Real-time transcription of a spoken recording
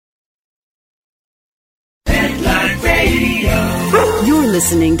You're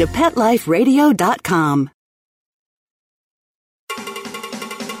listening to PetLifeRadio.com.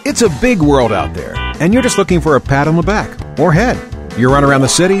 It's a big world out there, and you're just looking for a pat on the back or head. You run around the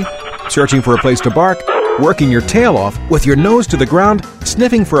city, searching for a place to bark, working your tail off with your nose to the ground,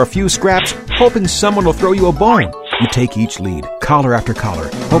 sniffing for a few scraps, hoping someone will throw you a bone. You take each lead, collar after collar,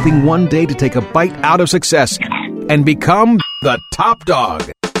 hoping one day to take a bite out of success and become the top dog.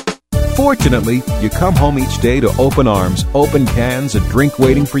 Fortunately, you come home each day to open arms, open cans, a drink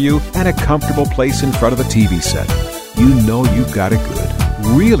waiting for you, and a comfortable place in front of the TV set. You know you've got it good,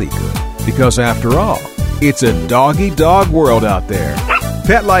 really good, because after all, it's a doggy-dog world out there.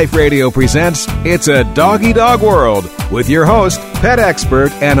 Pet Life Radio presents It's a Doggy-Dog World with your host, pet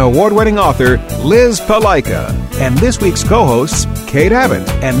expert, and award-winning author, Liz Palaika, and this week's co-hosts, Kate Abbott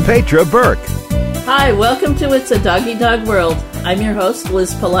and Petra Burke. Hi, welcome to It's a Doggy-Dog World. I'm your host,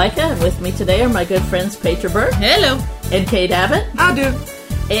 Liz Palaika, and with me today are my good friends, Petra Burke. Hello. And Kate Abbott. I do.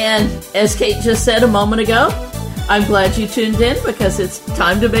 And as Kate just said a moment ago, I'm glad you tuned in because it's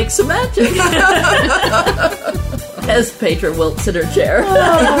time to make some magic. As Petra wilts in her chair.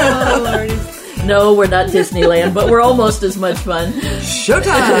 Oh, Lordy. No, we're not Disneyland, but we're almost as much fun.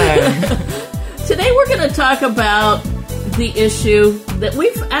 Showtime! Today we're going to talk about the issue that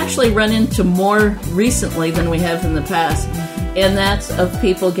we've actually run into more recently than we have in the past, and that's of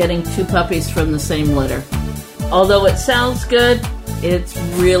people getting two puppies from the same litter. Although it sounds good, it's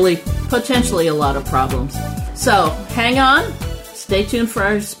really potentially a lot of problems. So, hang on. Stay tuned for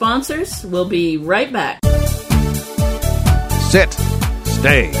our sponsors. We'll be right back. Sit.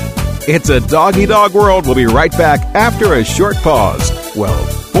 Stay. It's a Doggy-Dog World. We'll be right back after a short pause. Well,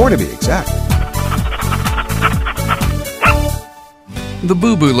 4 to be exact. The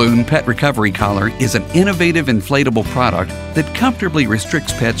Boo Boo Loon Pet Recovery Collar is an innovative inflatable product that comfortably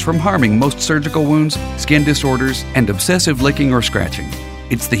restricts pets from harming most surgical wounds, skin disorders, and obsessive licking or scratching.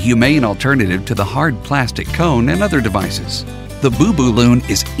 It's the humane alternative to the hard plastic cone and other devices. The Boo Boo Loon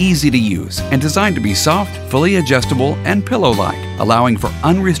is easy to use and designed to be soft, fully adjustable, and pillow-like, allowing for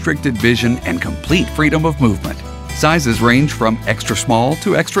unrestricted vision and complete freedom of movement. Sizes range from extra small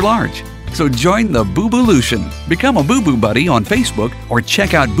to extra large. So join the Boo Boo Lution. Become a Boo Boo Buddy on Facebook or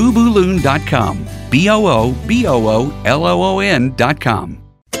check out boobooloon.com. BOOBOOLOON.com.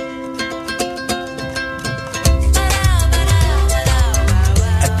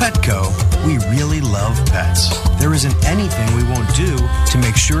 At Petco, we really love pets. There isn't anything we won't do to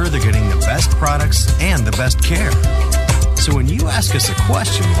make sure they're getting the best products and the best care. So when you ask us a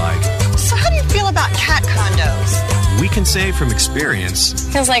question like, so how do you feel about cat condos? We can say from experience,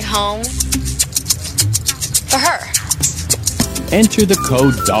 Feels like home for her. Enter the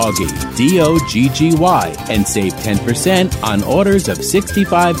code DOGGY, DOGGY, and save 10% on orders of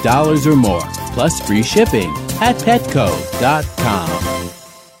 $65 or more, plus free shipping at petco.com.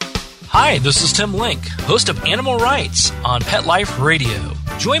 Hi, this is Tim Link, host of Animal Rights on Pet Life Radio.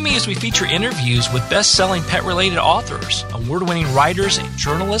 Join me as we feature interviews with best-selling pet-related authors, award-winning writers,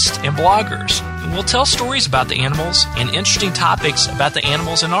 journalists, and bloggers. And we'll tell stories about the animals and interesting topics about the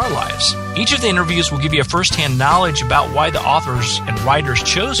animals in our lives. Each of the interviews will give you a first-hand knowledge about why the authors and writers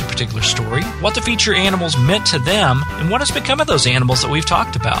chose a particular story, what the feature animals meant to them, and what has become of those animals that we've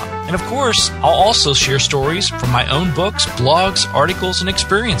talked about. And of course, I'll also share stories from my own books, blogs, articles, and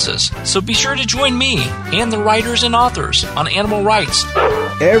experiences. So be sure to join me and the writers and authors on Animal Rights.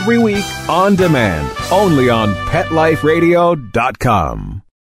 Every week on demand, only on PetLifeRadio.com.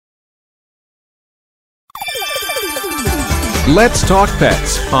 Let's Talk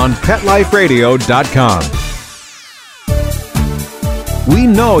Pets on PetLifeRadio.com. We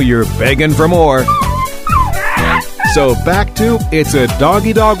know you're begging for more. So back to It's a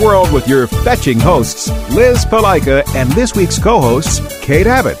Doggy-Dog World with your fetching hosts, Liz Palaika, and this week's co-hosts, Kate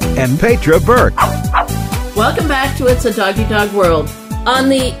Abbott and Petra Burke. Welcome back to It's a Doggy-Dog World. On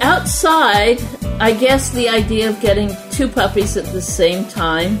the outside, I guess the idea of getting two puppies at the same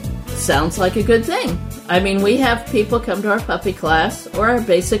time sounds like a good thing. I mean, we have people come to our puppy class or our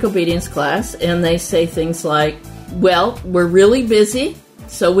basic obedience class, and they say things like, well, we're really busy,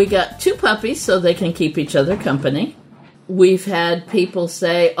 so we got two puppies so they can keep each other company. We've had people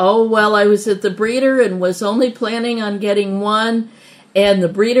say, oh, well, I was at the breeder and was only planning on getting one, and the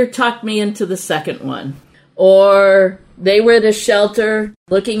breeder talked me into the second one. Or they were at a shelter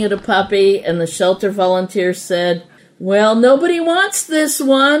looking at a puppy, and the shelter volunteer said, well, nobody wants this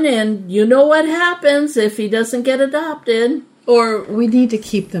one, and you know what happens if he doesn't get adopted. Or we need to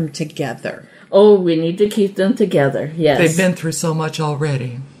keep them together. Oh, we need to keep them together, yes. They've been through so much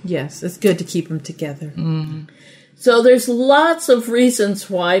already. Yes, it's good to keep them together. So there's lots of reasons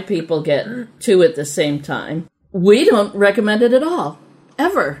why people get two at the same time. we don't recommend it at all.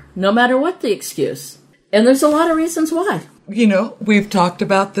 Ever. No matter what the excuse. And there's a lot of reasons why. You know, we've talked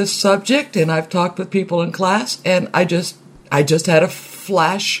about this subject, and I've talked with people in class, and I just had a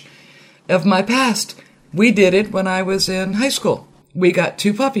flash of my past. We did it when I was in high school. We got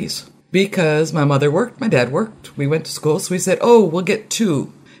 2 puppies because my mother worked, my dad worked. We went to school, so we said, we'll get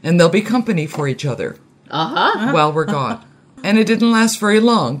 2, and they'll be company for each other while we're gone. And it didn't last very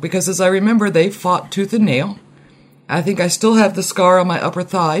long because, as I remember, they fought tooth and nail. I think I still have the scar on my upper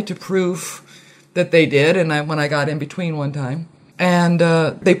thigh to prove that they did, and when I got in between one time. And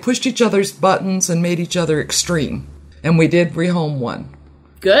they pushed each other's buttons and made each other extreme. And we did rehome one.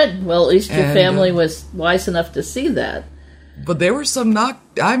 Good. Well, at least your family was wise enough to see that. But there were some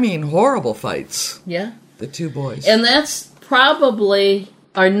horrible fights. Yeah. The 2 boys. And that's probably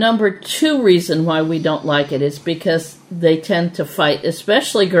our number 2 reason why we don't like it, is because they tend to fight,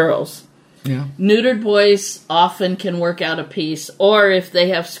 especially girls. Yeah. Neutered boys often can work out a peace, or if they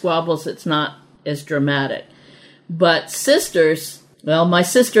have squabbles, it's not as dramatic. But sisters, well, my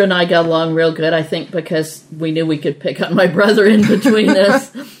sister and I got along real good, I think because we knew we could pick on my brother in between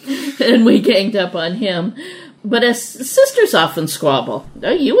us, and we ganged up on him. But as sisters often squabble.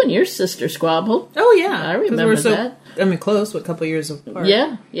 Oh, you and your sister squabbled. Oh, yeah. I remember that. I mean, close, a couple years apart.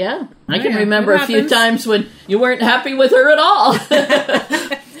 Yeah. I can remember a few times when you weren't happy with her at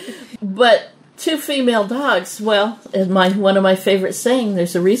all. But 2 female dogs, well, one of my favorite saying,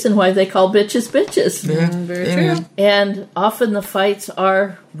 there's a reason why they call bitches bitches. Yeah. Very true. And often the fights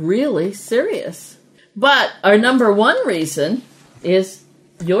are really serious. But our number 1 reason is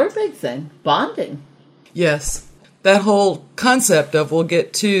your big thing, bonding. Yes. That whole concept of we'll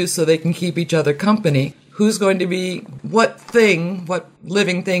get 2 so they can keep each other company. Who's going to be, what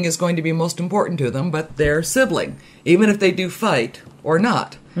living thing is going to be most important to them, but their sibling. Even if they do fight or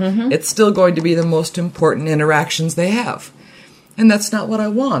not. Mm-hmm. It's still going to be the most important interactions they have. And that's not what I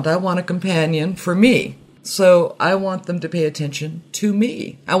want. I want a companion for me. So I want them to pay attention to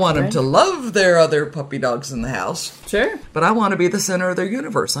me. I want them to love their other puppy dogs in the house. Sure. But I want to be the center of their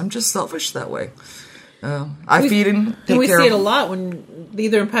universe. I'm just selfish that way. I feed and take care of them. And we see it a lot when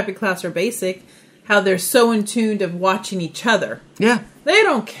either in puppy class or basic, how they're so in tune of watching each other. Yeah. They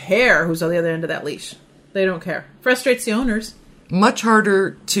don't care who's on the other end of that leash. They don't care. Frustrates the owners. Much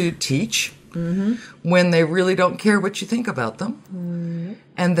harder to teach when they really don't care what you think about them. Mm-hmm.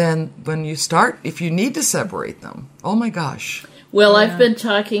 And then when you start, if you need to separate them, oh my gosh. Well, I've been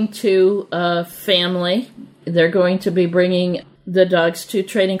talking to a family. They're going to be bringing the dogs to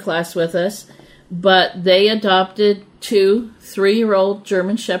training class with us. But they adopted 2 3-year-old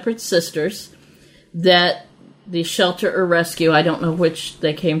German Shepherd sisters that the shelter or rescue, I don't know which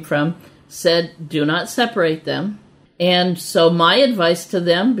they came from, said do not separate them. And so my advice to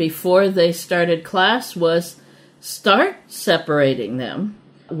them before they started class was start separating them.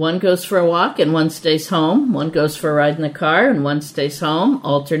 One goes for a walk and one stays home. One goes for a ride in the car and one stays home.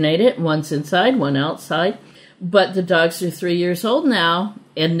 Alternate it. One's inside, one outside. But the dogs are 3 years old now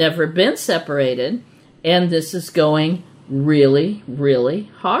and never been separated. And this is going really, really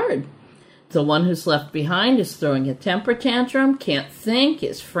hard. The one who's left behind is throwing a temper tantrum, can't think,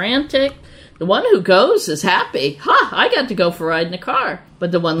 is frantic. The one who goes is happy. I got to go for a ride in the car.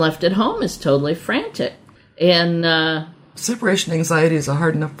 But the one left at home is totally frantic. And separation anxiety is a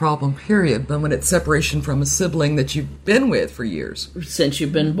hard enough problem, period. But when it's separation from a sibling that you've been with for years. Since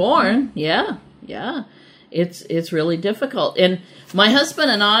you've been born, yeah. It's really difficult. And my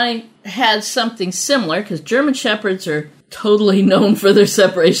husband and I had something similar, because German Shepherds are totally known for their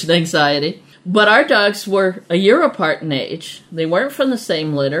separation anxiety. But our dogs were a year apart in age. They weren't from the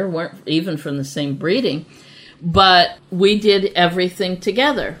same litter, weren't even from the same breeding. But we did everything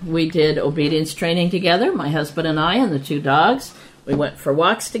together. We did obedience training together, my husband and I and the 2 dogs. We went for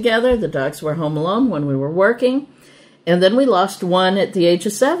walks together. The dogs were home alone when we were working. And then we lost one at the age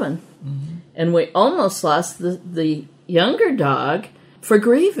of 7. Mm-hmm. And we almost lost the younger dog for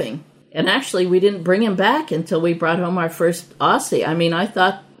grieving. And actually, we didn't bring him back until we brought home our first Aussie. I mean, I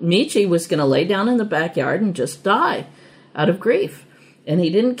thought Michi was going to lay down in the backyard and just die out of grief. And he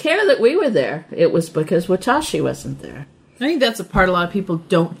didn't care that we were there. It was because Watashi wasn't there. I think that's a part a lot of people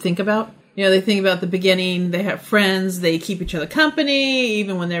don't think about. You know, they think about the beginning, they have friends, they keep each other company,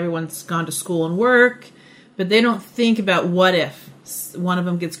 even when everyone's gone to school and work. But they don't think about what if one of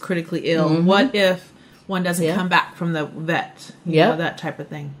them gets critically ill. Mm-hmm. What if one doesn't come back from the vet? You know, that type of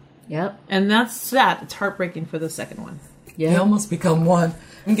thing. Yep. And that's sad. It's heartbreaking for the second one. They almost become one.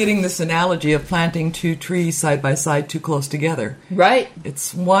 I'm getting this analogy of planting 2 trees side by side too close together. Right.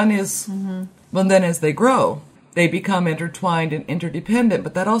 It's one is, well, then as they grow, they become intertwined and interdependent,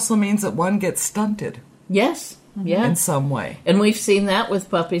 but that also means that one gets stunted. Yes. Yeah. in some way. And we've seen that with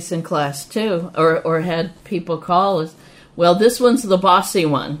puppies in class, too. Or had people call us, well, this one's the bossy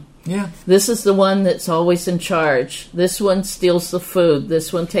one. Yeah. This is the one that's always in charge. This one steals the food.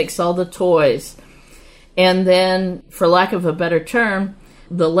 This one takes all the toys. And then, for lack of a better term,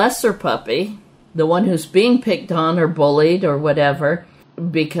 the lesser puppy, the one who's being picked on or bullied or whatever,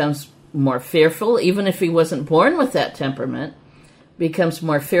 becomes more fearful, even if he wasn't born with that temperament, becomes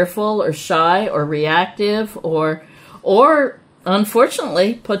more fearful or shy or reactive or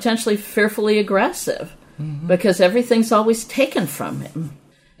unfortunately, potentially fearfully aggressive, because everything's always taken from him.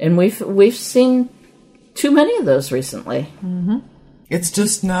 And we've seen too many of those recently. Mm-hmm. It's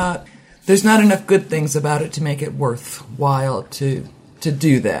just not, there's not enough good things about it to make it worthwhile to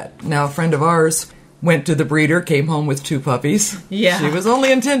do that. Now, a friend of ours went to the breeder, came home with 2 puppies. Yeah. She was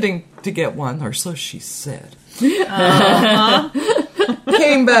only intending to get 1, or so she said. Came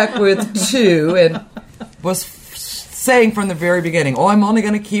back with 2 and was saying from the very beginning, I'm only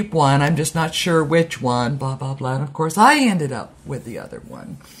going to keep 1. I'm just not sure which one, blah, blah, blah. And, of course, I ended up with the other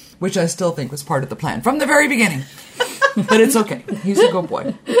one, which I still think was part of the plan from the very beginning. But it's okay. He's a good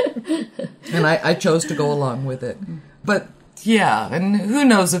boy. And I chose to go along with it. But, yeah, and who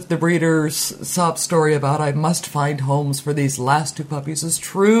knows if the breeder's sob story about I must find homes for these last 2 puppies is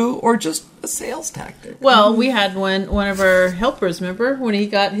true or just a sales tactic. Well, we had one of our helpers, remember, when he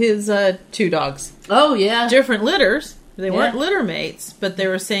got his 2 dogs. Oh, yeah. Different litters. They weren't litter mates, but they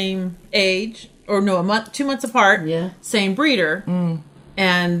were same age, or no, a month, 2 months apart. Yeah. Same breeder.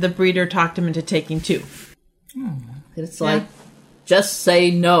 And the breeder talked him into taking 2. It's like, just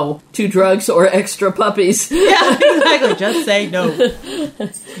say no to drugs or extra puppies. Yeah, exactly. Just say no.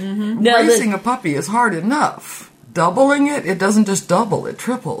 Now, raising a puppy is hard enough. Doubling it doesn't just double, it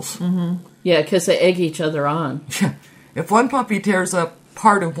triples. Yeah, because they egg each other on. If one puppy tears up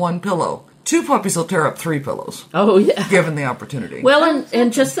part of one pillow, 2 puppies will tear up 3 pillows. Oh, yeah. Given the opportunity. Well,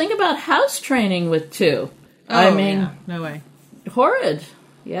 and just think about house training with 2. I mean, yeah. No way. Horrid.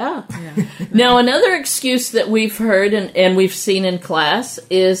 Yeah. Now, another excuse that we've heard and we've seen in class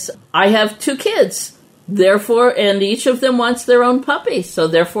is, I have 2 kids, therefore, and each of them wants their own puppy, so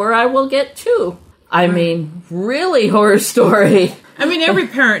therefore I will get 2. I mean, really horror story. I mean, every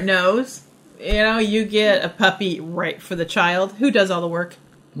parent knows, you get a puppy right for the child. Who does all the work?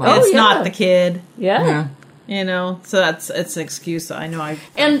 It's not the kid. Yeah. So it's an excuse. I know.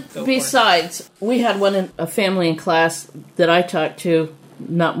 And besides, we had a family in class that I talked to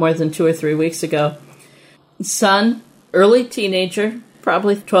not more than 2 or 3 weeks ago. Son, early teenager,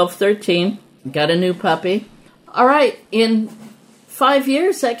 probably 12, 13, got a new puppy. All right, in 5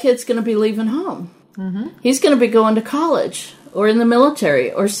 years, that kid's going to be leaving home. He's going to be going to college or in the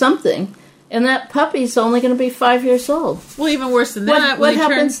military or something. And that puppy's only going to be 5 years old. Well, even worse than that. What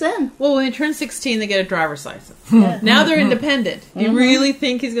happens then? Well, when they turn 16, they get a driver's license. Now they're independent. Do you really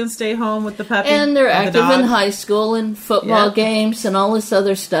think he's going to stay home with the puppy? And they're active in high school and football games and all this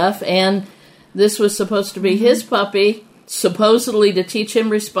other stuff. And this was supposed to be his puppy, supposedly to teach him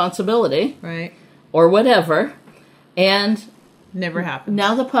responsibility. Right. Or whatever. And never happened.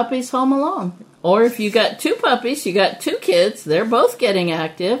 Now the puppy's home alone. Or if you got 2 puppies, you got 2 kids, they're both getting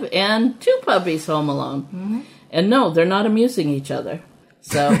active, and 2 puppies home alone. And no, they're not amusing each other.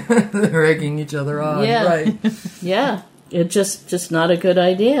 So they're egging each other on. Yeah. Right. Yeah. It's just not a good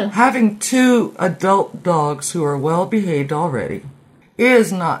idea. Having 2 adult dogs who are well behaved already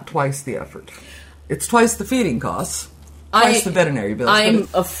is not twice the effort. It's twice the feeding costs, twice the veterinary bills. I'm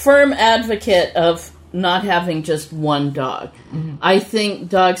a firm advocate of not having just 1 dog. I think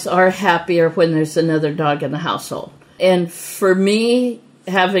dogs are happier when there's another dog in the household. And for me,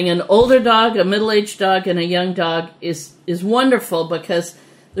 having an older dog, a middle-aged dog, and a young dog is wonderful because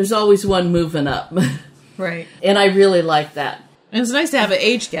there's always one moving up. Right. And I really like that. And it's nice to have an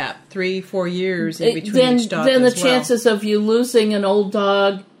age gap, 3-4 years in between each dog. Then the chances of you losing an old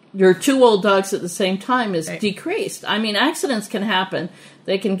dog, your 2 old dogs at the same time, is decreased. I mean, accidents can happen.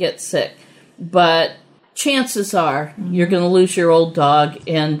 They can get sick. But chances are you're going to lose your old dog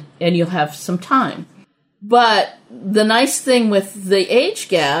and you'll have some time. But the nice thing with the age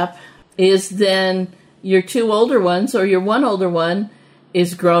gap is then your 2 older ones or your 1 older one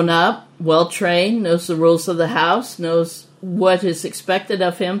is grown up, well-trained, knows the rules of the house, knows what is expected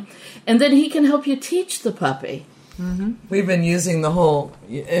of him, and then he can help you teach the puppy. We've been using the whole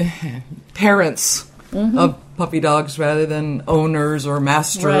parents of puppy dogs rather than owners or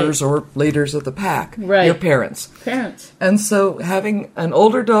masters or leaders of the pack. Right. Your parents. Parents. And so having an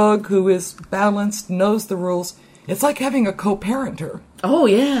older dog who is balanced, knows the rules, it's like having a co-parenter. Oh,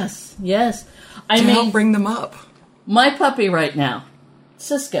 yes. Yes. To help bring them up. My puppy right now,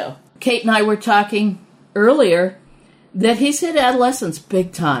 Cisco. Kate and I were talking earlier that he's hit adolescence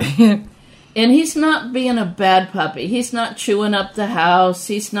big time. And he's not being a bad puppy. He's not chewing up the house.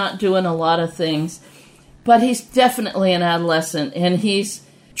 He's not doing a lot of things. But he's definitely an adolescent, and he's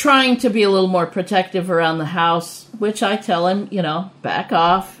trying to be a little more protective around the house, which I tell him, back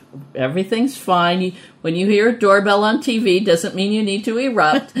off. Everything's fine. When you hear a doorbell on TV, doesn't mean you need to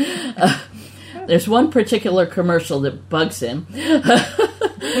erupt. There's one particular commercial that bugs him.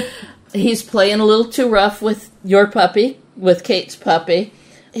 He's playing a little too rough with your puppy, with Kate's puppy.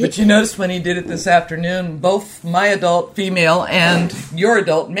 But you noticed when he did it this afternoon, both my adult female and your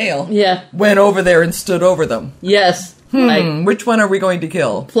adult male went over there and stood over them. Yes. Which one are we going to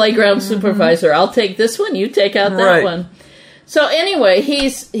kill? Playground supervisor. I'll take this one, you take out that one. So anyway,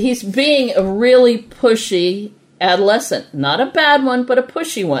 he's being a really pushy adolescent. Not a bad one, but a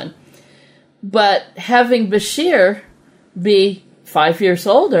pushy one. But having Bashir be 5 years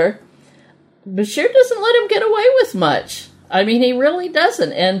older, Bashir doesn't let him get away with much. I mean, he really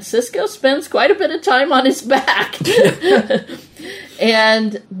doesn't. And Cisco spends quite a bit of time on his back.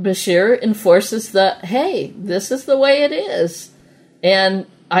 And Bashir enforces hey, this is the way it is. And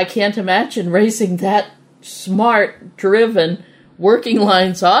I can't imagine raising that smart, driven, working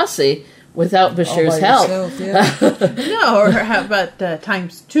lines Aussie without Bashir's help. Yourself, No, or how about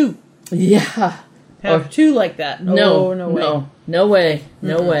times 2? Yeah. Have 2 like that. No way.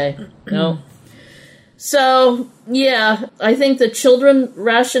 No. So, yeah, I think the children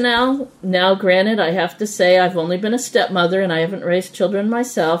rationale, now granted, I have to say I've only been a stepmother and I haven't raised children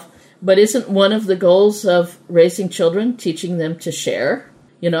myself, but isn't one of the goals of raising children teaching them to share?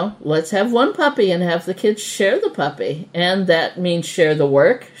 Let's have one puppy and have the kids share the puppy. And that means share the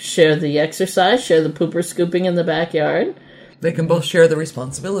work, share the exercise, share the pooper scooping in the backyard. They can both share the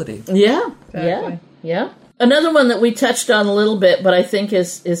responsibility. Yeah, exactly. Yeah. Another one that we touched on a little bit, but I think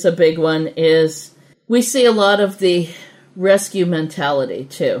is a big one, is we see a lot of the rescue mentality,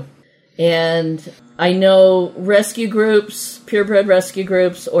 too. And I know rescue groups, purebred rescue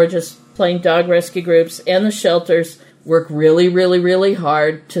groups, or just plain dog rescue groups, and the shelters work really, really, really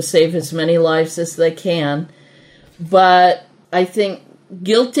hard to save as many lives as they can. But I think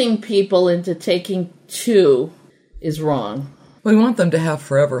guilting people into taking 2 is wrong. We want them to have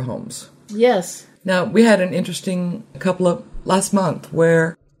forever homes. Yes. Now, we had an interesting couple of last month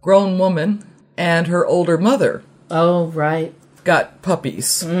where a grown woman and her older mother got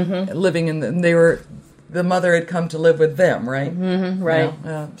puppies living in the mother had come to live with them, right? Mm-hmm,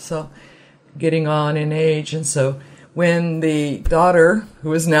 right. So getting on in age. And so when the daughter,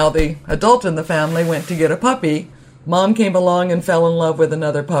 who is now the adult in the family, went to get a puppy, Mom came along and fell in love with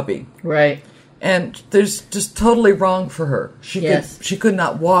another puppy. Right. And there's just totally wrong for her. She could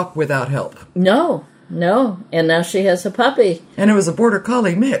not walk without help. No. And now she has a puppy. And it was a Border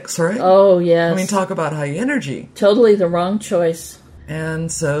Collie mix, right? Oh, yes. I mean, talk about high energy. Totally the wrong choice.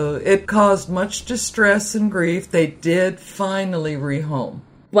 And so it caused much distress and grief. They did finally rehome.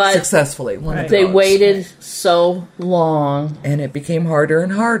 But successfully. They waited so long. And it became harder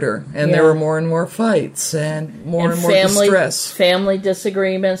and harder. And there were more and more fights and more distress. Family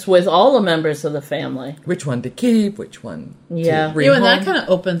disagreements with all the members of the family. Which one to keep, which one to rehome. And that kind of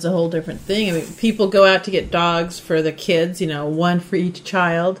opens a whole different thing. I mean, people go out to get dogs for the kids, one for each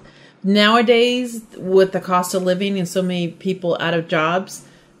child. Nowadays, with the cost of living and so many people out of jobs,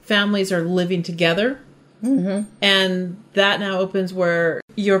 families are living together. Mm-hmm. And that now opens where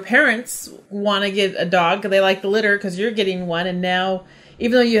your parents want to get a dog. They like the litter because you're getting one. And now,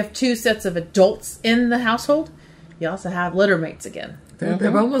 even though you have 2 sets of adults in the household, you also have litter mates again.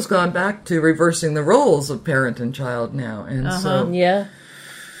 They've almost gone back to reversing the roles of parent and child now. And so, you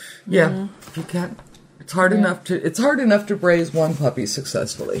can't. It's hard enough to raise one puppy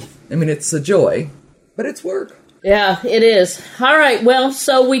successfully. I mean, it's a joy, but it's work. Yeah, it is. All right, well,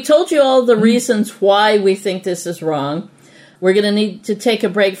 so we told you all the reasons why we think this is wrong. We're going to need to take a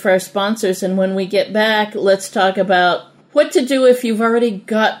break for our sponsors, and when we get back, let's talk about what to do if you've already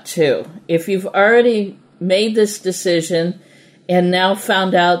got to. If you've already made this decision and now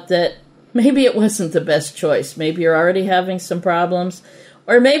found out that maybe it wasn't the best choice. Maybe you're already having some problems.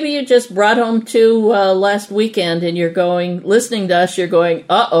 Or maybe you just brought home 2 last weekend and you're listening to us, you're going,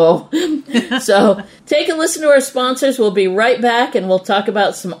 uh-oh. So take a listen to our sponsors. We'll be right back and we'll talk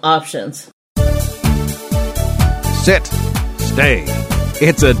about some options. Sit. Stay.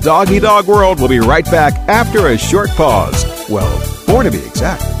 It's a doggy dog world. We'll be right back after a short pause. Well, 4 to be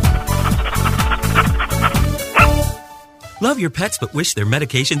exact. Love your pets but wish their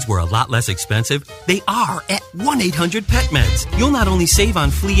medications were a lot less expensive? They are at 1-800-PET-MEDS. You'll not only save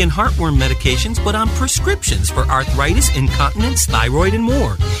on flea and heartworm medications, but on prescriptions for arthritis, incontinence, thyroid, and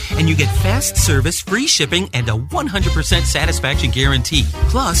more. And you get fast service, free shipping, and a 100% satisfaction guarantee.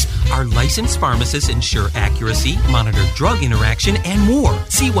 Plus, our licensed pharmacists ensure accuracy, monitor drug interaction, and more.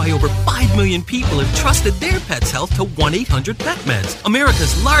 See why over 5 million people have trusted their pet's health to 1-800-PET-MEDS,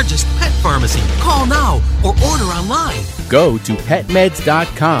 America's largest pet pharmacy. Call now or order online. Go to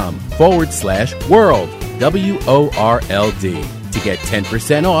petmeds.com/world, WORLD, to get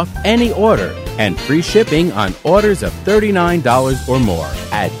 10% off any order and free shipping on orders of $39 or more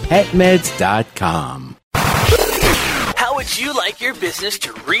at petmeds.com. How would you like your business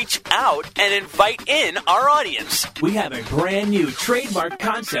to reach out and invite in our audience? We have a brand new trademark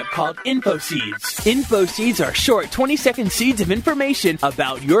concept called InfoSeeds. InfoSeeds are short 20-second seeds of information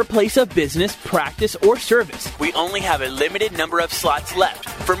about your place of business, practice, or service. We only have a limited number of slots left.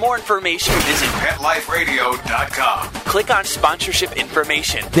 For more information, visit PetLifeRadio.com. Click on sponsorship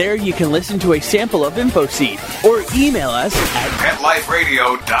information. There you can listen to a sample of InfoSeed or email us at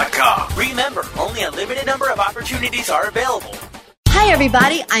PetLifeRadio.com. Remember, only a limited number of opportunities are available. Hi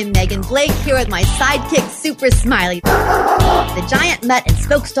everybody, I'm Megan Blake here with my sidekick Super Smiley, the giant mutt and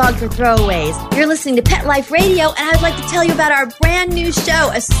spokes dog for throwaways. You're listening to Pet Life Radio, and I'd like to tell you about our brand new show,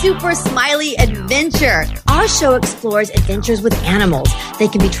 A Super Smiley Adventure. Our show explores adventures with animals. They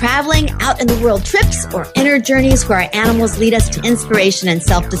can be traveling, out in the world trips, or inner journeys where our animals lead us to inspiration and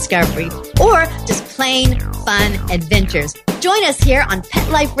self-discovery, or just plain fun adventures. Join us here on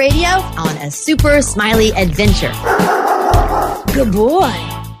Pet Life Radio on A Super Smiley Adventure. Good boy.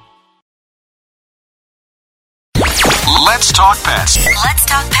 Let's talk pets. Let's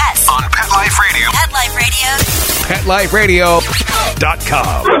talk pets On Pet Life Radio. Pet Life Radio.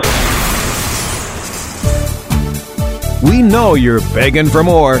 PetLifeRadio.com. We know you're begging for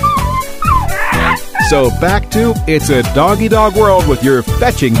more. So back to It's a Doggy Dog World with your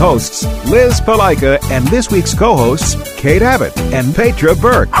fetching hosts, Liz Palika, and this week's co-hosts, Kate Abbott and Petra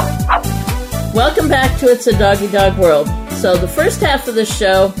Burke. Welcome back to It's a Doggy Dog World. So the first half of the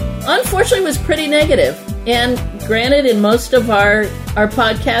show, unfortunately, was pretty negative. And granted, in most of our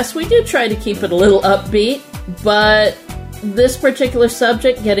podcasts, we do try to keep it a little upbeat. But this particular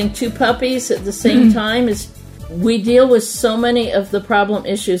subject, getting two puppies at the same time, we deal with so many of the problem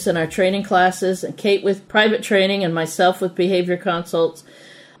issues in our training classes, and Kate with private training and myself with behavior consults.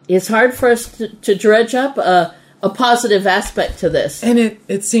 It's hard for us to dredge up a positive aspect to this. And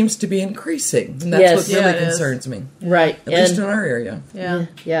it seems to be increasing. And that's what really concerns me. Right. At least in our area. Yeah.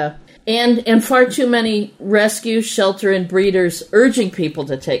 And far too many rescue, shelter, and breeders urging people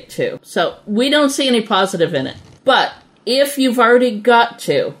to take two. So we don't see any positive in it. But if you've already got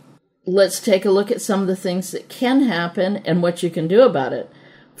two, let's take a look at some of the things that can happen and what you can do about it.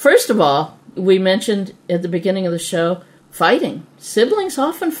 First of all, we mentioned at the beginning of the show, fighting. Siblings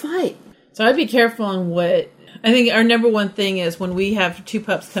often fight. So I'd be careful on what... I think our number one thing is when we have two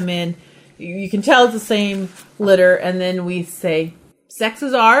pups come in, you can tell it's the same litter, and then we say,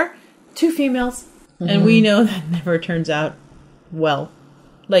 sexes are two females. Mm-hmm. And we know that never turns out well.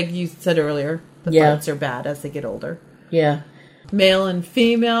 Like you said earlier, the fights are bad as they get older. Yeah. Male and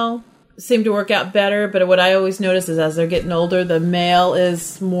female seem to work out better, but what I always notice is as they're getting older, the male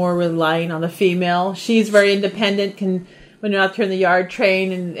is more relying on the female. She's very independent, can, when you're out there in the yard,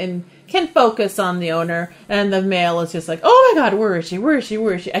 train and can focus on the owner, and the male is just like, oh my God, where is she? Where is she?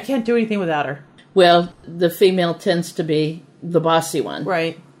 Where is she? I can't do anything without her. Well, the female tends to be the bossy one.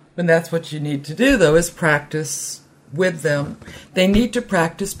 Right. And that's what you need to do, though, is practice with them. They need to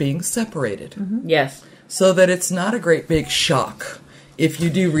practice being separated. Mm-hmm. Yes. So that it's not a great big shock if you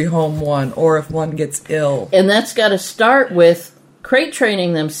do rehome one or if one gets ill. And that's got to start with crate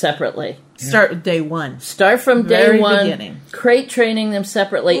training them separately. Start with day one. Start from day one. Beginning. Crate training them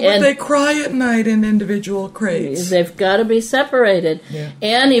separately. Well, and they cry at night in individual crates. They've got to be separated. Yeah.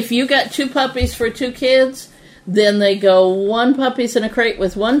 And if you got two puppies for two kids, then they go one puppy's in a crate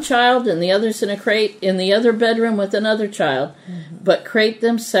with one child and the other's in a crate in the other bedroom with another child. Mm-hmm. But crate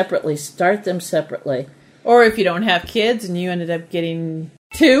them separately. Start them separately. Or if you don't have kids and you ended up getting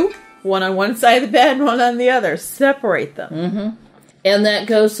two, one on one side of the bed and one on the other, separate them. Mm-hmm. And that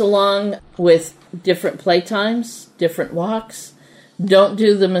goes along with different playtimes, different walks. Don't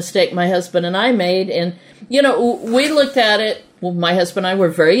do the mistake my husband and I made. And, we looked at it. Well, my husband and I were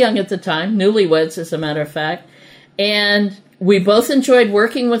very young at the time, newlyweds, as a matter of fact. And we both enjoyed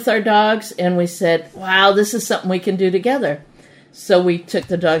working with our dogs. And we said, wow, this is something we can do together. So we took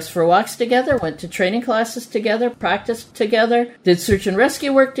the dogs for walks together, went to training classes together, practiced together, did search and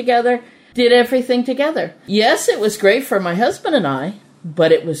rescue work together. did everything together. Yes, it was great for my husband and I,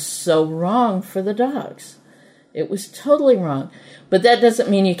 but it was so wrong for the dogs. It was totally wrong. But that doesn't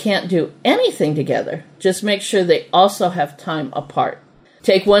mean you can't do anything together. Just make sure they also have time apart.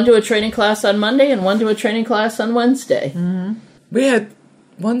 Take one to a training class on Monday and one to a training class on Wednesday. Mm-hmm. We had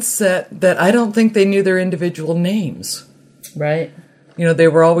one set that I don't think they knew their individual names. Right. You know, they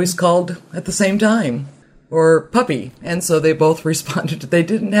were always called at the same time, or puppy, and so they both responded. They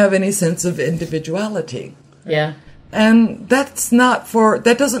didn't have any sense of individuality. Yeah. And that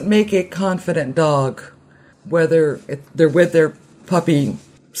doesn't make a confident dog, whether they're with their puppy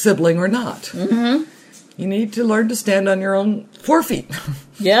sibling or not. Mm-hmm. You need to learn to stand on your own 4 feet.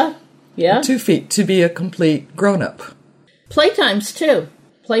 Yeah. Yeah. 2 feet to be a complete grown-up. Playtimes, too.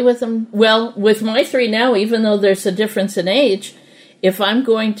 Play with them. Well, with my 3 now, even though there's a difference in age, if I'm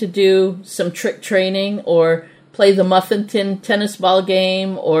going to do some trick training or play the muffin tin tennis ball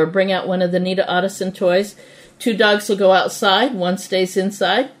game or bring out one of the Nita Ottoson toys, 2 dogs will go outside, 1 stays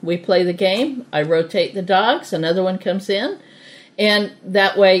inside. We play the game. I rotate the dogs. Another one comes in. And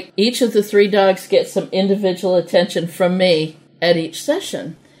that way, each of the 3 dogs get some individual attention from me at each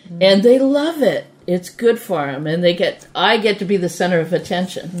session. Mm-hmm. And they love it. It's good for them. And I get to be the center of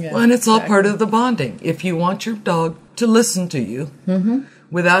attention. Yeah, well, and it's all part of the bonding. If you want your dog to listen to you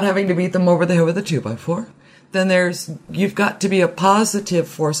without having to beat them over the head with a 2x4, then you've got to be a positive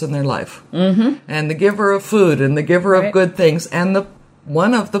force in their life. Mm-hmm. And the giver of food and the giver of good things and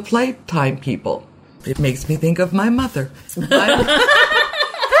one of the playtime people. It makes me think of my mother. How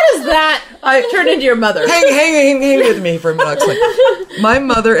does that turn into your mother? Hang with me for a minute. My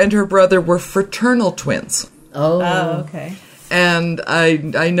mother and her brother were fraternal twins. Oh, okay. And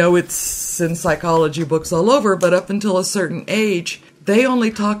I know it's in psychology books all over, but up until a certain age, they only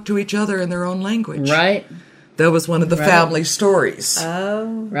talked to each other in their own language. Right. That was one of the family stories.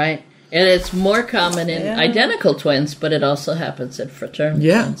 Oh. Right. And it's more common in identical twins, but it also happens in fraternal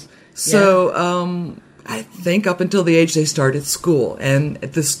twins. So I think up until the age they started school. And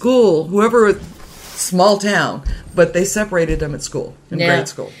at the school, small town, but they separated them at school, in grade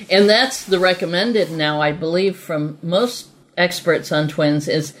school. And that's the recommended now, I believe, from most experts on twins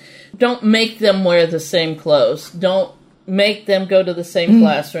is don't make them wear the same clothes. Don't make them go to the same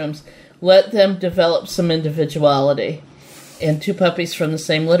classrooms. Let them develop some individuality. And 2 puppies from the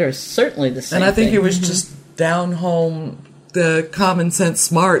same litter is certainly the same And I think thing. it was just down home, the common sense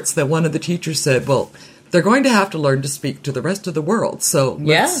smarts that one of the teachers said, well, they're going to have to learn to speak to the rest of the world. So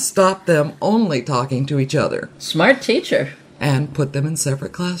let's stop them only talking to each other. Smart teacher. And put them in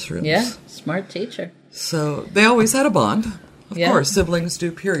separate classrooms. Yeah, smart teacher. So they always had a bond. Of course, siblings do,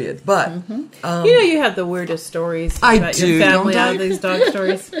 period. But, you have the weirdest stories about your family out of these dog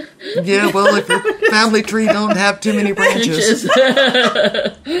stories. Yeah, well, if your family tree don't have too many branches.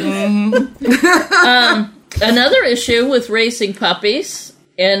 Another issue with raising puppies,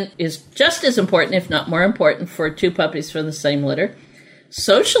 and is just as important, if not more important, for 2 puppies from the same litter,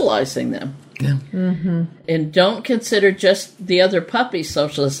 socializing them. Yeah. Mm-hmm. And don't consider just the other puppy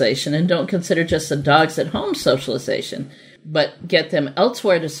socialization, and don't consider just the dogs at home socialization, but get them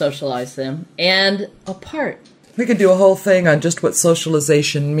elsewhere to socialize them and apart. We could do a whole thing on just what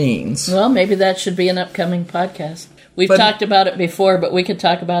socialization means. Well, maybe that should be an upcoming podcast. We've talked about it before, but we could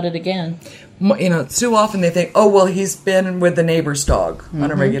talk about it again. You know, too often they think, oh, well, he's been with the neighbor's dog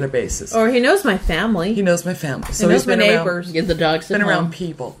on a regular basis. Or he knows my family. He knows my family. So he knows he's been my neighbors. Get the dogs been at around home.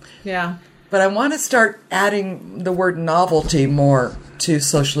 people. Yeah. But I want to start adding the word novelty more to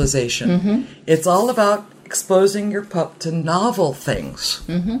socialization. Mm-hmm. It's all about exposing your pup to novel things.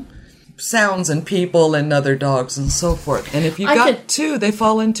 Mm-hmm. Sounds and people and other dogs and so forth. And if you've got 2, they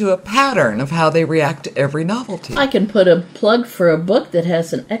fall into a pattern of how they react to every novelty. I can put a plug for a book that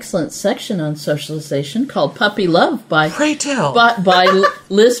has an excellent section on socialization called Puppy Love by Pray tell. by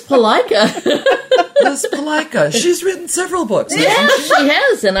Liz Palika. Liz Palika. She's written seveul books. Yeah, she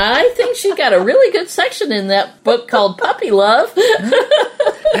has, and I think she got a really good section in that book called Puppy Love.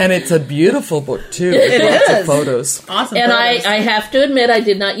 And it's a beautiful book, too. It Lots is. of photos. Awesome. And photos. I have to admit, I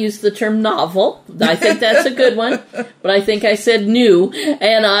did not use the term novel. I think that's a good one. But I think I said new,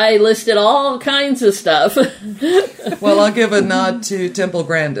 and I listed all kinds of stuff. Well, I'll give a nod to Temple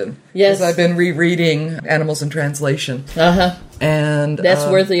Grandin. Yes. Because I've been rereading Animals in Translation. Uh-huh. And that's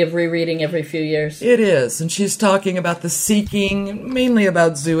worthy of rereading every few years. It is. And she's talking about the seeking, mainly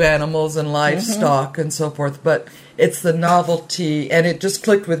about zoo animals and livestock and so forth. But it's the novelty, and it just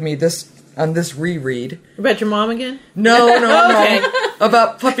clicked with me on this reread. About your mom again? No. Okay.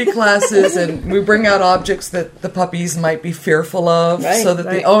 about puppy classes, and we bring out objects that the puppies might be fearful of, so that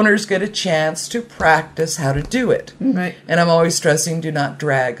the owners get a chance to practice how to do it. Right. And I'm always stressing, do not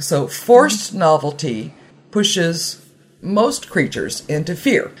drag. So forced novelty pushes most creatures into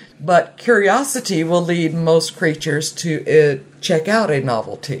fear, but curiosity will lead most creatures to check out a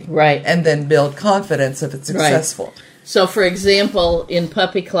novelty, right, and then build confidence if it's successful. Right. So, for example, in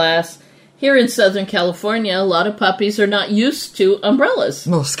puppy class, here in Southern California, a lot of puppies are not used to umbrellas.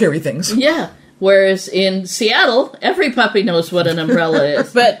 Well, scary things. Yeah. Whereas in Seattle, every puppy knows what an umbrella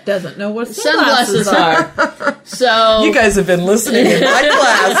is. But doesn't know what sunglasses are. So you guys have been listening in my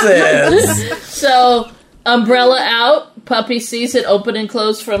classes. So, umbrella out, puppy sees it open and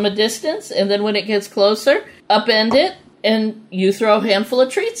close from a distance, and then when it gets closer, upend it, and you throw a handful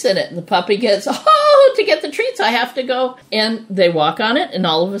of treats in it. And the puppy gets, to get the treats, I have to go. And they walk on it, and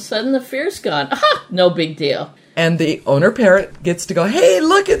all of a sudden the fear's gone. Aha, no big deal. And the owner parrot gets to go, hey,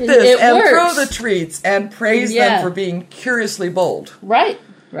 look at this, and works. throw the treats, and praise them for being curiously bold. Right.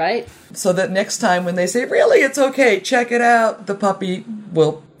 So that next time when they say, really, it's okay, check it out, the puppy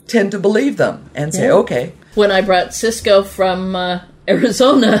will tend to believe them and say, okay. When I brought Cisco from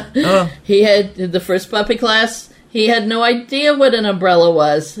Arizona, he had the first puppy class. He had no idea what an umbrella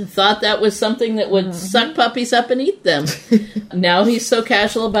was. Thought that was something that would suck puppies up and eat them. Now he's so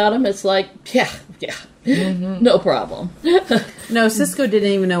casual about them, it's like, no problem. No, Cisco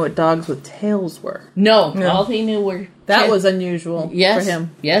didn't even know what dogs with tails were. No. All he knew were... That was unusual for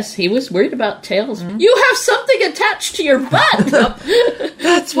him. Yes, he was worried about tails. Mm-hmm. You have something attached to your butt!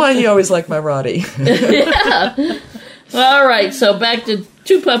 That's why he always liked my Roddy. Yeah. All right, so back to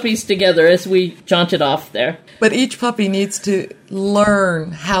two puppies together as we jaunted off there. But each puppy needs to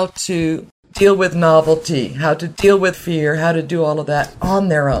learn how to deal with novelty, how to deal with fear, how to do all of that on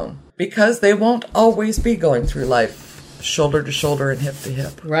their own. Because they won't always be going through life shoulder to shoulder and hip to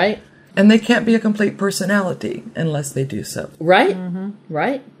hip. Right. And they can't be a complete personality unless they do so. Right,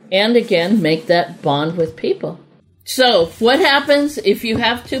 right. And again, make that bond with people. So, what happens if you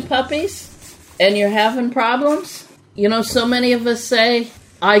have two puppies and you're having problems? You know, so many of us say,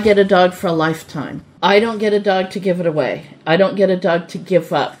 I get a dog for a lifetime. I don't get a dog to give it away. I don't get a dog to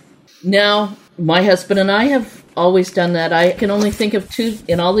give up. Now, my husband and I have always done that. I can only think of two,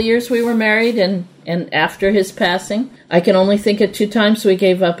 in all the years we were married and after his passing, I can only think of 2 times we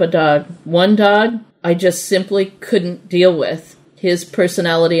gave up a dog. One dog I just simply couldn't deal with. His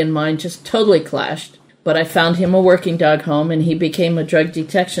personality and mine just totally clashed. But I found him a working dog home, and he became a drug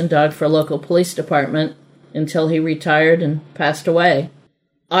detection dog for a local police department until he retired and passed away.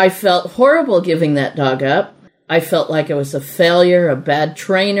 I felt horrible giving that dog up. I felt like I was a failure, a bad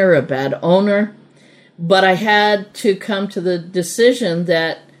trainer, a bad owner. But I had to come to the decision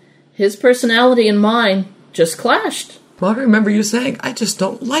that his personality and mine just clashed. Well, I remember you saying, I just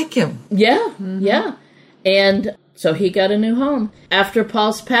don't like him. Yeah, yeah. And so he got a new home. After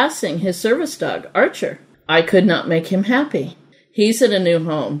Paul's passing, his service dog, Archer, I could not make him happy. He's in a new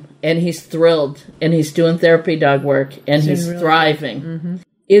home, and he's thrilled, and he's doing therapy dog work, and he's really thriving. Mm-hmm.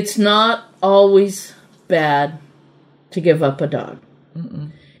 It's not always bad to give up a dog.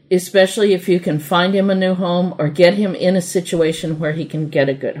 Mm-mm. Especially if you can find him a new home or get him in a situation where he can get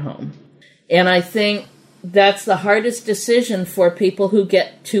a good home. And I think that's the hardest decision for people who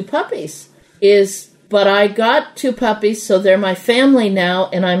get 2 puppies but I got 2 puppies, so they're my family now,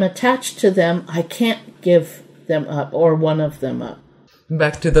 and I'm attached to them. I can't give them up or one of them up.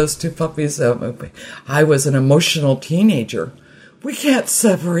 Back to those 2 puppies. I was an emotional teenager. We can't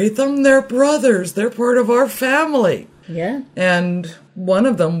separate them. They're brothers. They're part of our family. Yeah. And one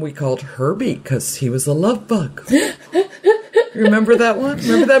of them we called Herbie because he was a love bug. Remember that one?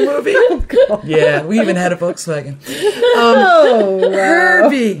 Remember that movie? Oh, God. Yeah, we even had a Volkswagen. Wow.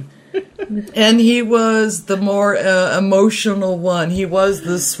 Herbie. And he was the more emotional one. He was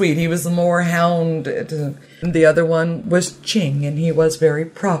the sweet. He was the more hound. The other one was Ching, and he was very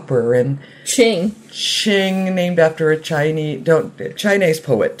proper. And Ching, named after a Chinese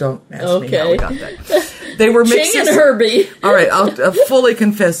poet. Don't ask me how we got that. They were mixes. Ching and Herbie. All right, I'll fully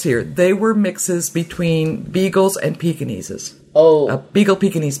confess here. They were mixes between Beagles and Pekingeses. Oh. A Beagle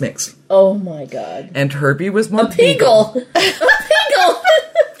Pekingese mix. Oh, my God. And Herbie was more a Beagle. A Beagle.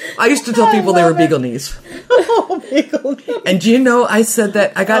 I used to tell people they were Beagle-knees. Oh, Beagle-knees. And do you know, I said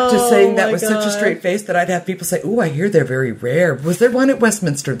that, I got to saying that with such a straight face that I'd have people say, ooh, I hear they're very rare. Was there one at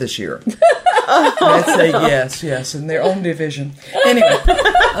Westminster this year? And I'd say, yes, in their own division. Anyway,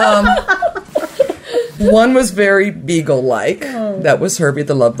 one was very Beagle-like. That was Herbie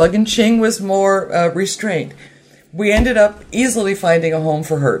the love bug, and Ching was more restrained. We ended up easily finding a home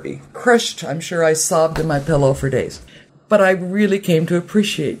for Herbie. Crushed, I'm sure I sobbed in my pillow for days. But I really came to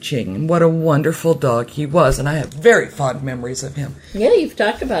appreciate Ching and what a wonderful dog he was. And I have very fond memories of him. Yeah, you've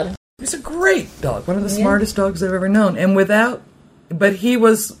talked about him. He was a great dog, one of the smartest dogs I've ever known. And but he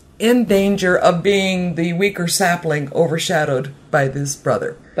was in danger of being the weaker sapling overshadowed by this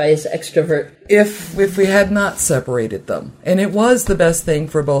brother. By his extrovert. If we had not separated them. And it was the best thing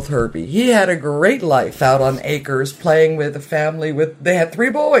for both Herbie. He had a great life out on acres playing with a family. They had 3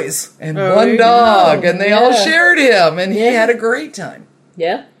 boys and 1 dog. And they all shared him. And he had a great time.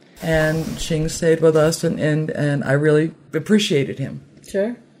 Yeah. And Ching stayed with us and I really appreciated him.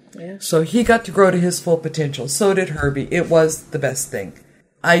 Sure. Yeah. So he got to grow to his full potential. So did Herbie. It was the best thing.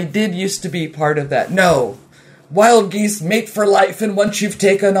 I did used to be part of that. No. Wild geese mate for life, and once you've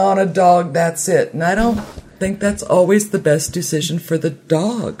taken on a dog, that's it. And I don't think that's always the best decision for the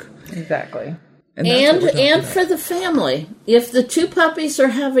dog. Exactly. And for the family. If the 2 puppies are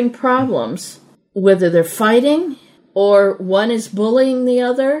having problems, whether they're fighting, or one is bullying the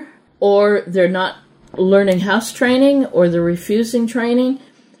other, or they're not learning house training, or they're refusing training,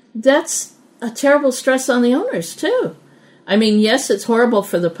 that's a terrible stress on the owners, too. I mean, yes, it's horrible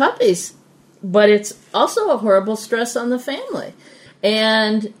for the puppies, but it's also a horrible stress on the family.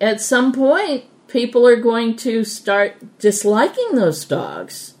 And at some point, people are going to start disliking those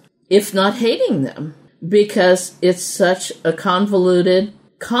dogs, if not hating them, because it's such a convoluted,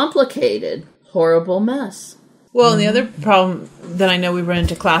 complicated, horrible mess. Well, and the other problem that I know we run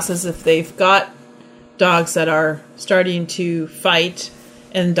into classes, if they've got dogs that are starting to fight,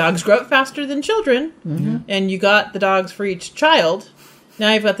 and dogs grow up faster than children, and you got the dogs for each child.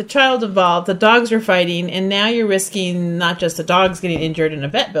 Now you've got the child involved, the dogs are fighting, and now you're risking not just the dogs getting injured in a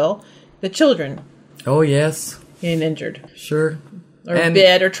vet bill, the children. Oh, yes. Getting injured. Sure. Or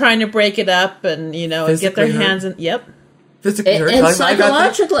bit, or trying to break it up, and, and get their hands in. Yep. Physically hurt. And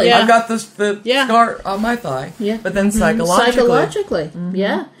psychologically. I've got the scar on my thigh. Yeah. But then psychologically. Psychologically,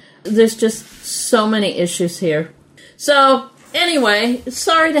 yeah. There's just so many issues here. So, anyway,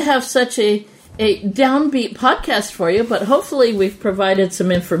 sorry to have such a downbeat podcast for you, but hopefully we've provided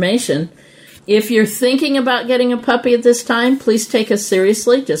some information. If you're thinking about getting a puppy at this time, please take us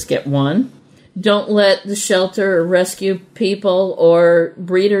seriously. Just get one. Don't let the shelter or rescue people or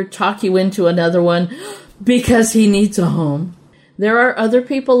breeder talk you into another one because he needs a home. There are other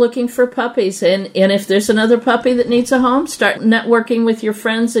people looking for puppies, and if there's another puppy that needs a home, start networking with your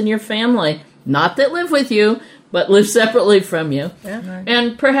friends and your family. Not that live with you, but live separately from you. Yeah, right.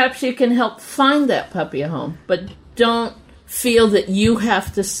 And perhaps you can help find that puppy a home. But don't feel that you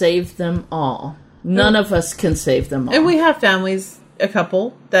have to save them all. None of us can save them all. And we have families, a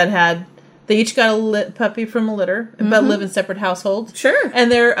couple, that they each got a puppy from a litter, but live in separate households. Sure.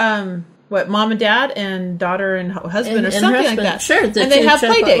 And they're, mom and dad and daughter and husband or something like that. Sure. And they have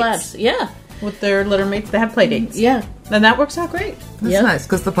play dates. Yeah. With their litter mates, they have play dates. Yeah. And that works out great. That's nice,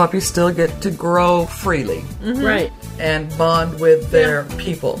 because the puppies still get to grow freely. Right. And bond with their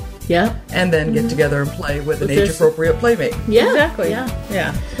people. Yeah. And then get together and play with an age-appropriate playmate. Yeah. Exactly. Yeah.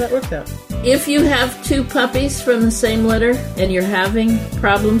 So that works out. If you have 2 puppies from the same litter and you're having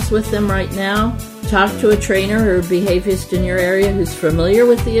problems with them right now, talk to a trainer or behaviorist in your area who's familiar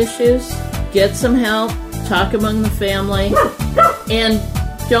with the issues. Get some help. Talk among the family. And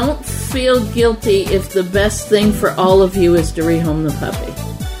don't feel guilty if the best thing for all of you is to rehome the puppy.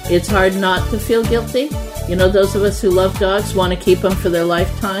 It's hard not to feel guilty. Those of us who love dogs want to keep them for their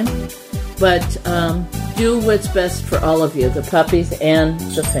lifetime. But do what's best for all of you, the puppies and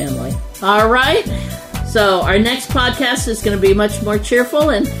the family. All right. So our next podcast is going to be much more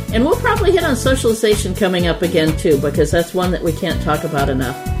cheerful, and we'll probably hit on socialization coming up again, too, because that's one that we can't talk about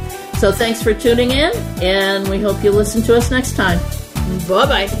enough. So thanks for tuning in, and we hope you listen to us next time.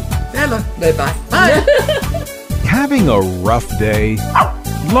 Bye-bye. Hello. Bye-bye. Bye. Having a rough day?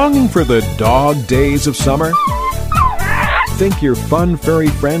 Longing for the dog days of summer? Think your fun furry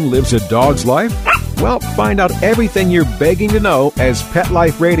friend lives a dog's life? Well, find out everything you're begging to know as Pet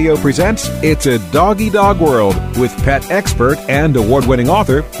Life Radio presents It's a Doggy Dog World with pet expert and award-winning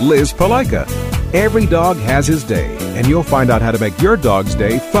author Liz Palaika. Every dog has his day, and you'll find out how to make your dog's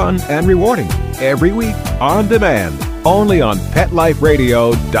day fun and rewarding every week on demand, only on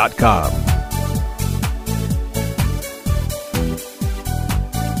PetLifeRadio.com.